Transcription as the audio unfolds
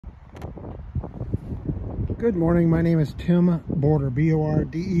Good morning, my name is Tim Border,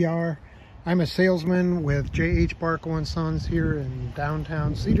 B-O-R-D-E-R. I'm a salesman with J.H. Barkau & Sons here in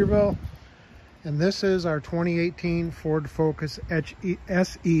downtown Cedarville. And this is our 2018 Ford Focus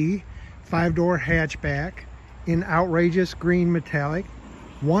SE 5-door hatchback in outrageous green metallic.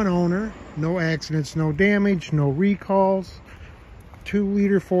 One owner, no accidents, no damage, no recalls.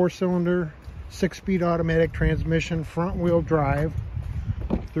 2-liter 4-cylinder, 6-speed automatic transmission, front-wheel drive,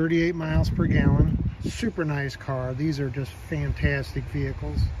 38 miles per gallon. Super nice car. These are just fantastic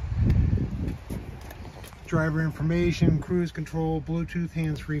vehicles. Driver information, cruise control, Bluetooth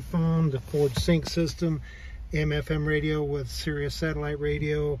hands-free phone, the Ford Sync system, AM/FM radio with Sirius satellite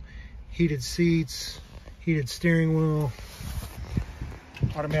radio, heated seats, heated steering wheel,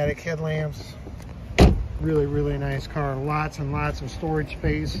 automatic headlamps. Really nice car. Lots and lots of storage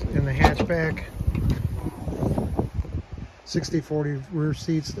space in the hatchback. 60/40 rear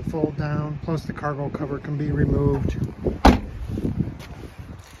seats that fold down, plus the cargo cover can be removed.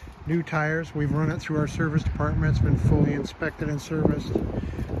 New tires. We've run it through our service department. It's been fully inspected and serviced.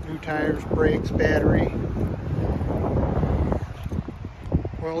 New tires, brakes, battery,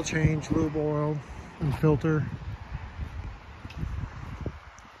 oil change, lube oil and filter,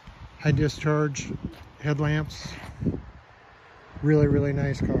 high discharge headlamps. Really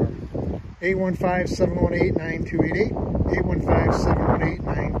nice car. 815-718-9288.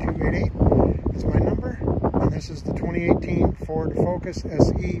 815-718-9288 is my number. And this is the 2018 Ford Focus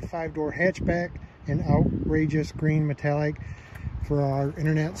SE 5-door hatchback in outrageous green metallic for our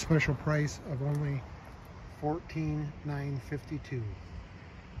internet special price of only $14,952.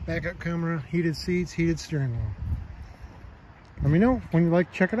 Backup camera, heated seats, heated steering wheel. Let me know when you'd like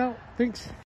to check it out. Thanks.